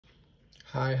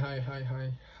Hi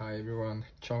everyone.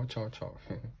 Ciao.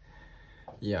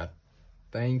 Yeah,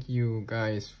 thank you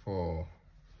guys for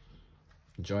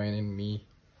joining me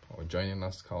or joining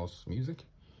us House Music.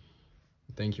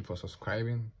 Thank you for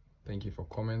subscribing. Thank you for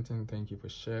commenting. Thank you for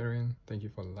sharing. Thank you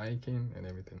for liking and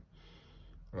everything.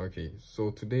 Okay,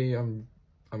 so today I'm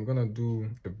gonna do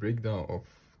a breakdown of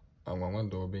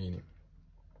Anwanwa.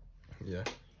 Yeah,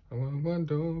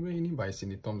 Anwanwa by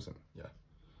Cindy Thompson. Yeah,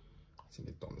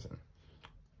 Cindy Thompson.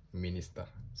 Minister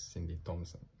Cindy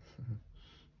Thompson.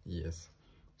 Yes.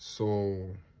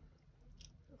 So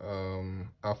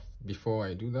before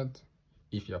I do that,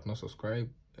 if you have not subscribed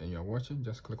and you're watching,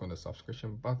 just click on the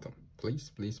subscription button.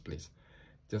 Please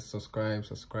just subscribe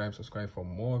for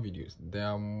more videos. There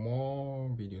are more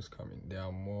videos coming, there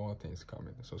are more things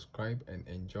coming. Subscribe and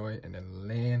enjoy and then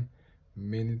learn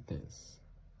many things.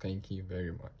 Thank you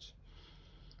very much.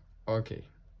 Okay,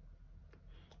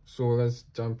 so let's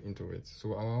jump into it.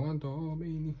 So I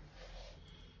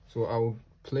will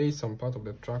play some part of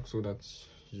the track so that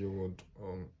you would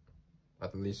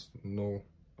at least know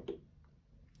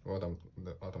what I'm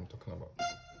talking about.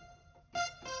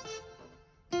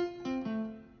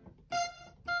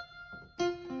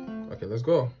 Okay, let's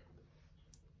go.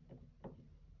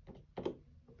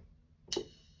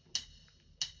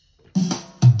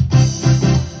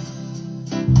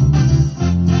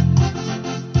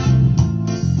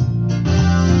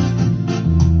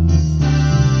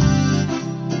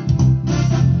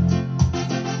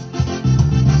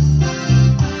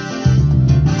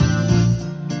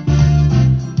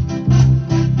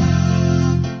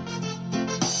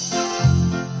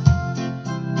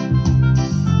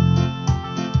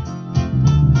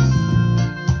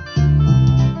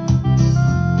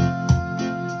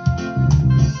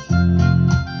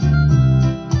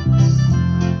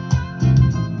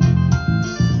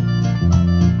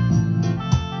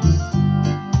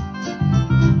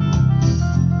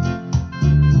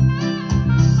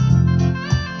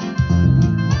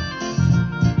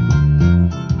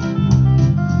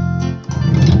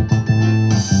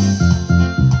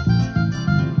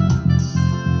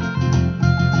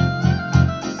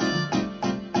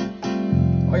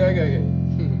 Okay.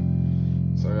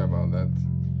 Sorry about that.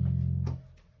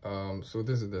 So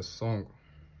this is the song,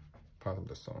 part of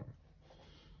the song.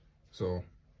 So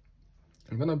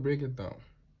I'm gonna break it down.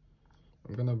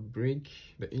 I'm gonna break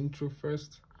the intro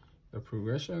first, the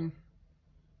progression,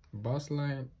 bass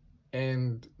line,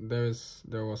 and there was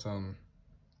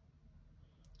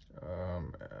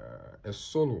a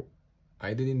solo.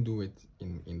 I didn't do it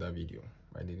in that video.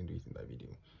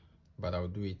 But I'll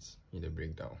do it in the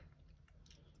breakdown.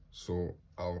 So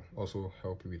I'll also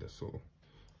help you with the solo.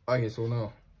 Okay, so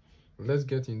now let's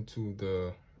get into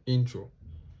the intro.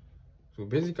 So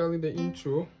basically the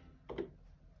intro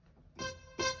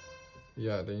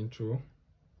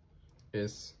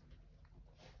is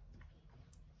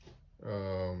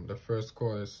the first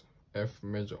chord is F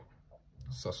major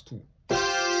sus2,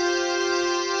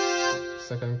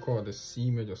 second chord is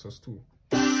C major sus2,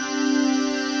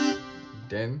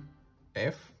 then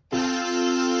F,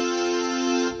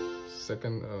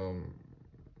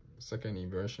 second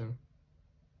inversion,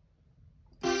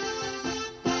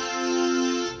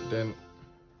 then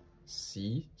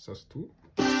C sus2,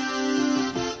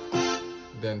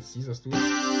 then C sus2,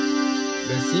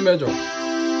 then C major,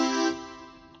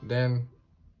 then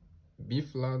B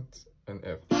flat and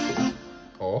F,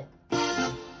 or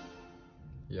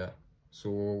yeah. So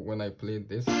when I play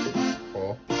this,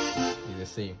 or is the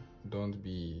same, don't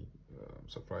be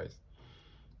surprised.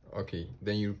 Okay,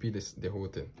 then you repeat the whole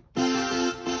thing.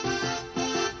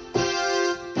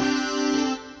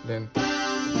 Then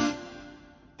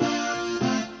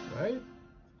right,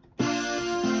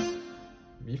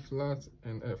 B flat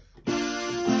and F,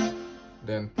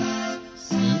 then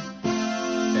C,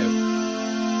 F.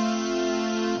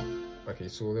 Okay,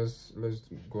 so let's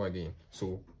go again.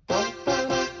 So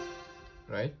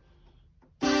right,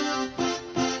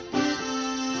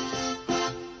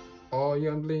 or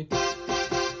you can play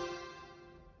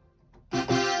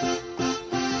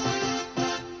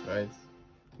right,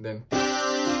 then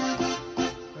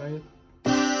right,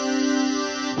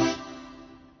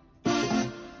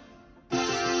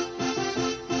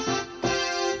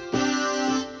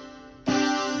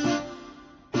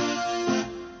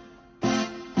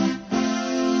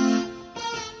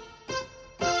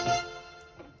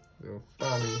 the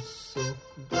family so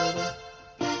better.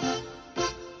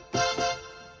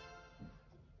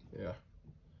 Yeah,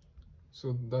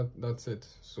 so that's it.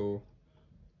 So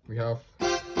we have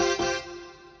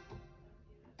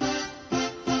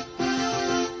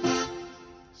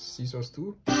C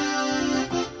sus2,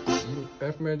 C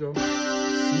F major, C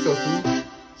sus2,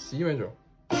 C major.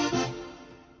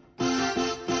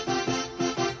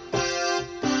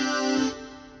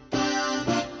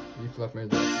 E flat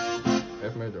major,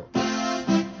 F major.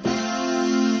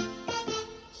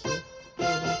 So,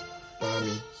 fa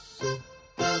mi, so.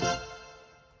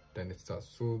 Then it starts.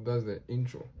 So that's the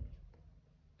intro.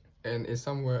 And it's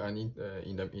somewhere I need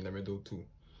in the middle too.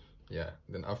 Yeah.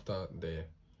 Then after the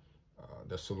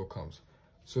solo comes.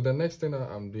 So the next thing that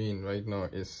I'm doing right now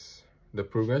is the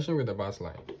progression with the bass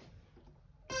line.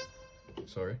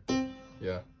 Sorry.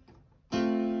 Yeah.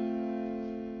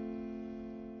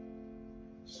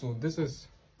 So this is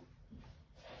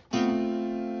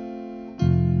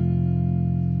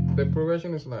the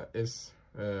progression is like 5,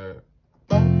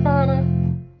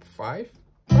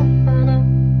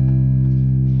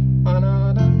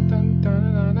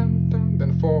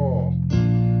 then 4,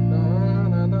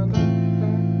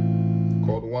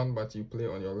 chord 1, but you play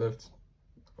on your left,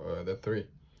 the 3,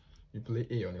 you play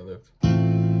A on your left,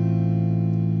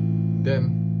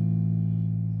 then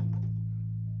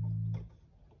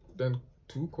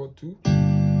 2, chord 2.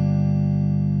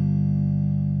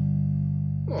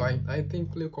 No, I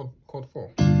think play chord 4.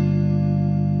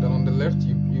 Then on the left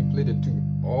you play the 2,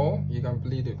 or you can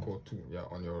play the chord 2, yeah,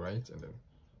 on your right, and then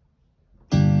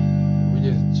which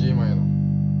is G minor,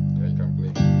 yeah, you can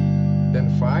play. Then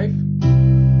 5,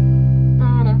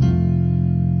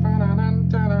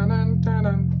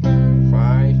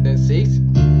 5, then 6,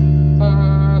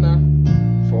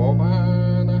 4, 5,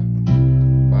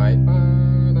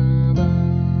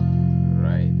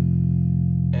 right.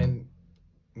 And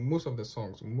most of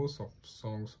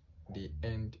songs they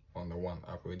end on the 1.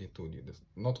 I've already told you this.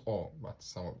 Not all, but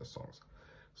some of the songs.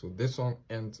 So this song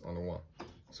ends on the 1.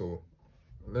 So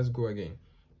let's go again.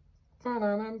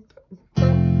 5.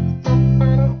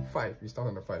 We start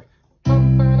on the 5.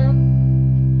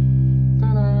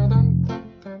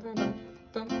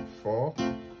 4.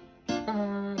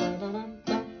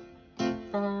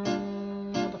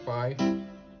 5.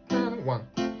 1.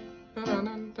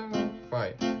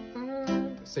 5.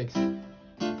 6. 4.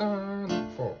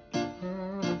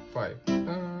 5.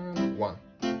 1.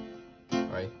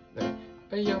 Right there.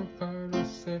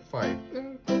 5.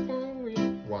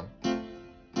 1.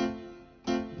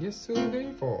 Yesterday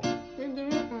 4.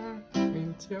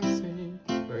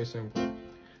 Very simple.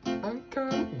 I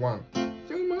count 1,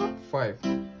 2, 5,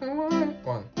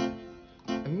 1,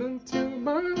 and then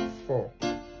 2, 4,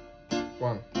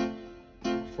 1,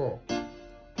 4,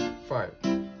 5,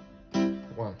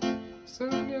 1.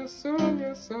 Sonia,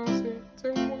 Sonia,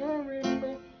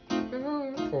 tomorrow,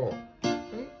 4,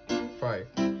 5.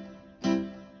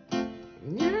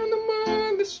 Yeah, no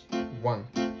man, this 1,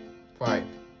 5.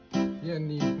 Yeah,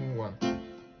 need 1.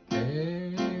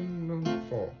 And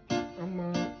 4. I'm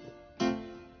on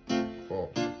 4.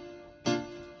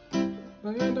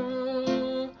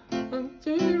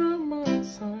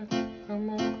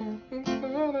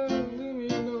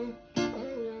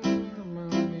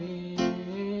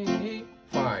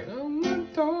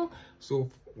 So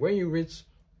when you reach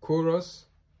chorus,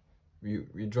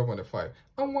 we drop on the 5.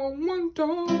 I want 1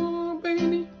 door,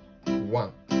 baby.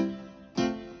 1.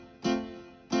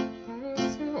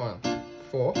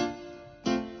 4.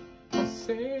 I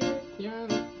say yeah,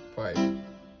 5. 1.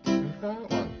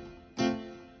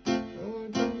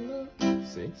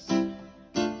 6.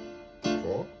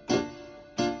 4.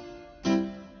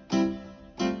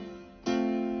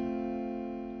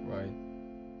 Right.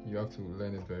 You have to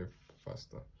learn it very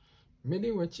faster.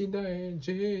 Midi wachida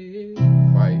J 5.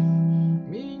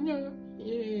 Minya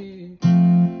yeah.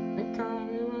 I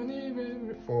can't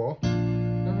even 4.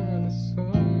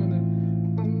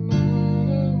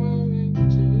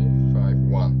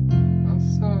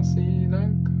 Sassy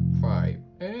like 5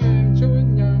 and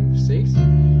Junior 6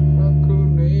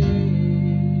 Macaroni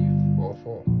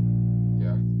 4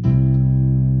 yeah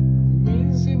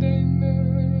means it ain't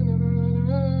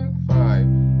 5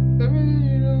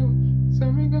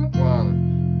 7 got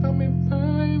 1 I'm in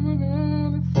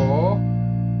 5 4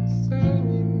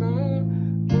 7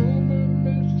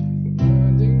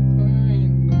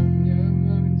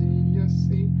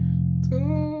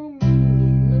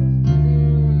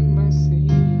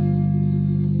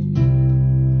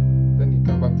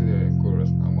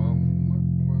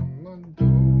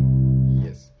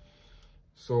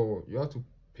 So you have to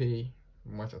pay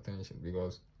much attention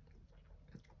because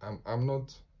I'm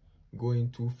not going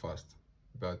too fast,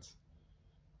 but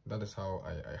that is how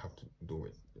I have to do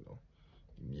it, you know.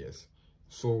 Yes.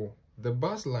 So the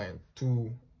bass line 2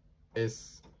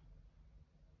 is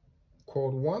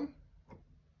chord 1,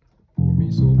 do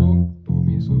mi so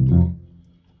do,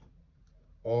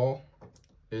 or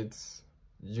it's,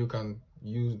 you can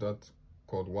use that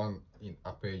chord 1 in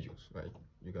arpeggios, like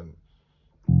you can,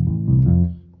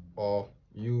 or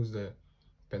use the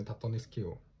pentatonic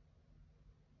scale.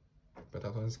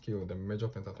 Pentatonic scale, the major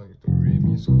pentatonic, do re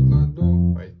mi sol la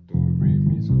do, right? Do re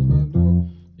mi sol la do.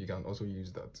 You can also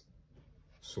use that.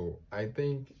 So I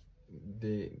think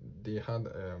they derived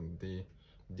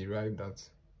that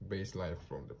bass line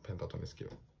from the pentatonic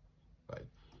scale, like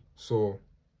so.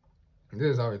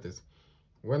 This is how it is.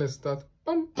 When it starts,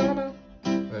 like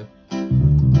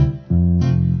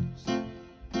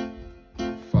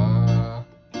fa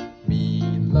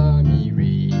mi la mi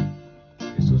re,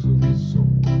 so so re so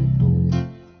do,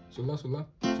 so la so la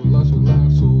so la so la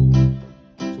so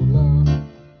so la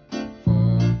fa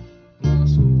la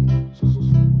so so so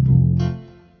so do.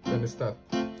 Then it starts.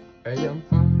 Ayam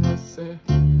parase,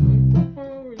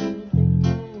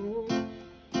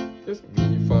 yes mi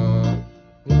fa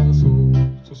la so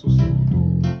so so so do.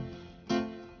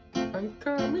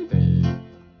 Ankamide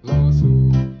la so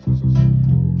so so so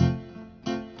do.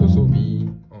 Do so mi,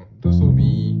 do so mi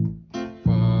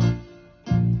fa.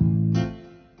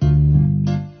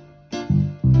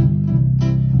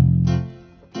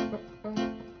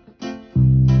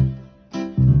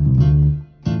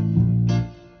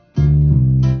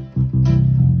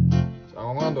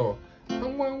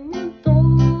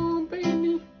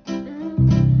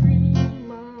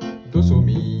 Do so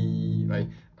mi, like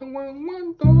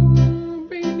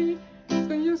baby,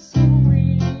 so you so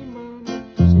we mama,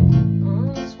 do so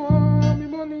swami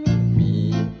money, mi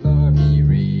la mi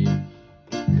re,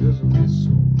 do so we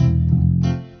so.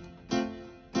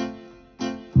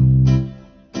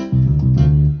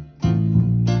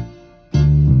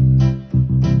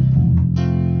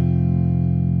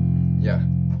 Yeah,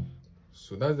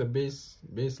 so that's the bass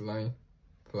line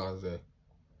plus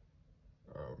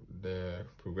the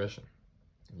progression.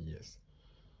 Yes.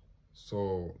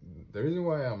 So the reason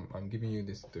why I'm giving you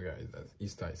this tutorial is that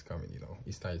Easter is coming. You know,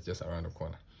 Easter is just around the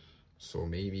corner. So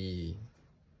maybe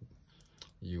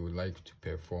you would like to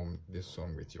perform this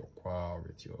song with your choir,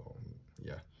 with your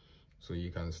So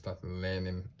you can start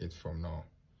learning it from now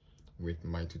with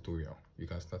my tutorial. You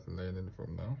can start learning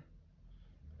from now,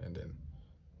 and then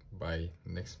by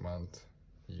next month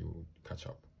you catch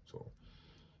up. So,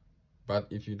 but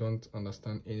if you don't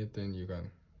understand anything, you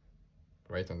can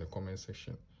write on the comment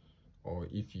section, or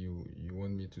if you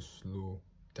want me to slow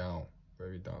down,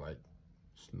 very down, like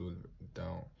slow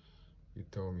down, you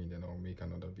tell me, then I'll make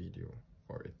another video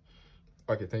for it.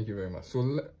 Okay, thank you very much.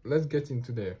 So let's get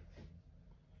into the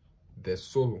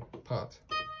solo part.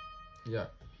 Yeah,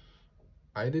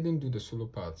 I didn't do the solo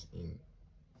part in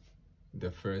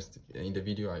the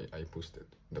video I posted,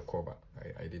 the cover.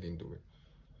 I didn't do it,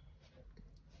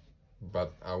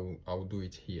 but I'll do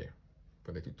it here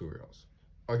for the tutorials.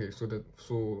 Okay,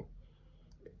 so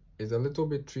it's a little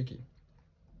bit tricky,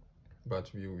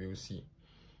 but we will see.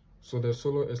 So the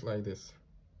solo is like this.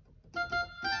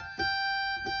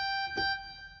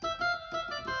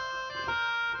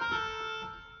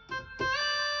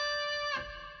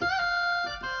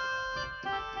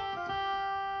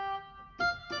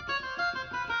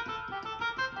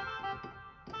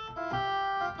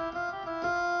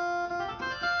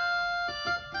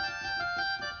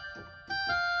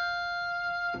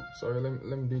 Sorry,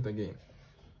 let me do it again.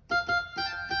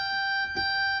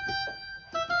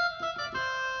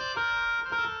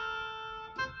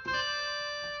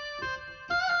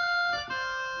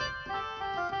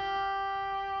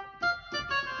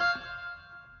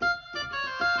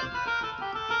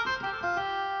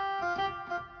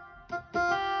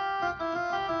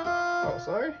 Oh,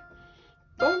 sorry.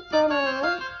 Dun, dun,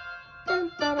 dun,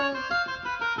 dun, dun, dun.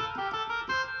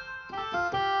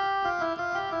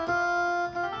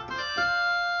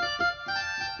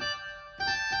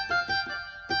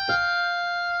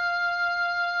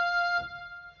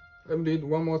 Let me do it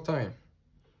one more time,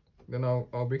 then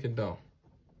I'll break it down.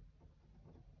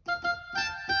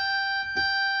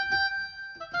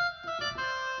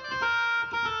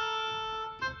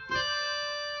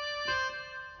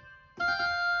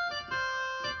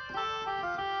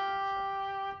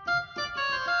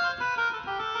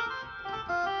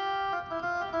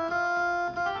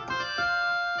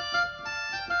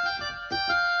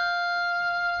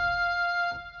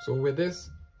 So with this,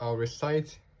 I'll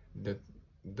recite the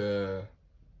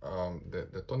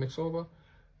tonic solver,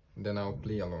 then I'll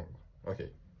play along. Okay,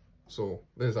 so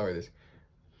this is how it is.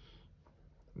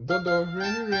 Do do re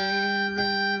re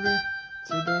re re,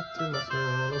 si do ti la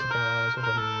sol la fa so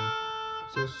fa mi,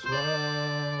 so swa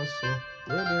so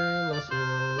re de la sol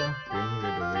la re re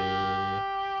do re,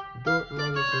 do la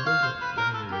do so do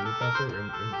re mi fa so re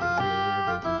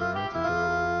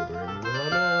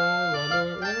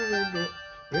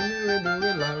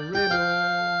la re do.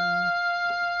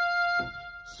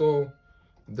 So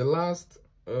the last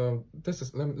this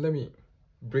is let me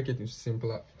break it in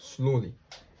simpler slowly.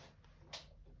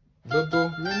 Do do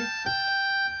re mi,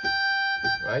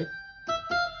 right?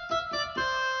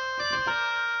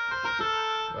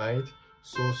 Right?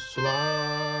 So la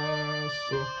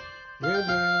so re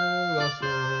do la so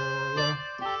la.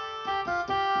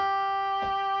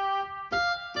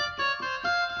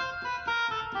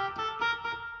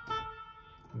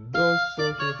 Do so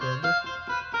fi fa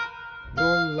do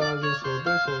la so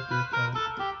fi fa.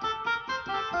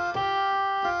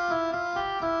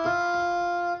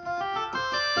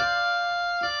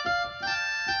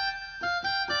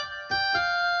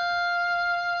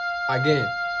 Again.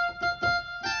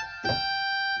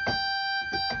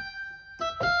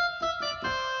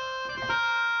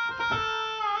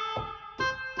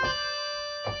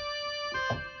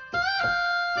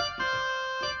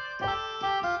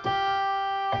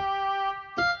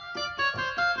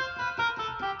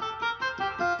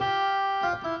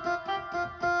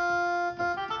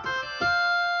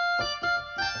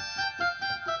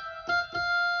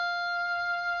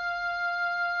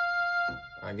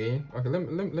 Again. Okay,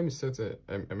 let me set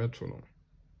a metronome.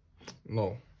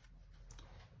 No.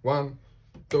 1,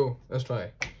 2, let's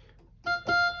try.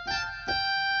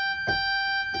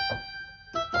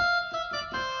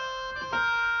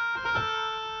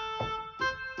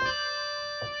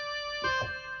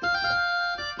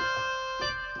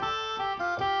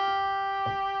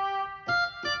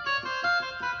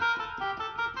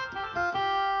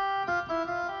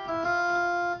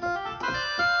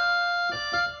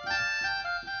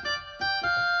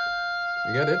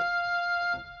 You get it?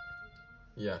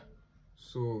 Yeah.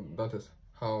 So that is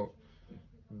how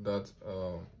that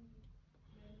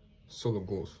solo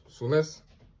goes. So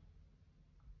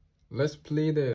let's play the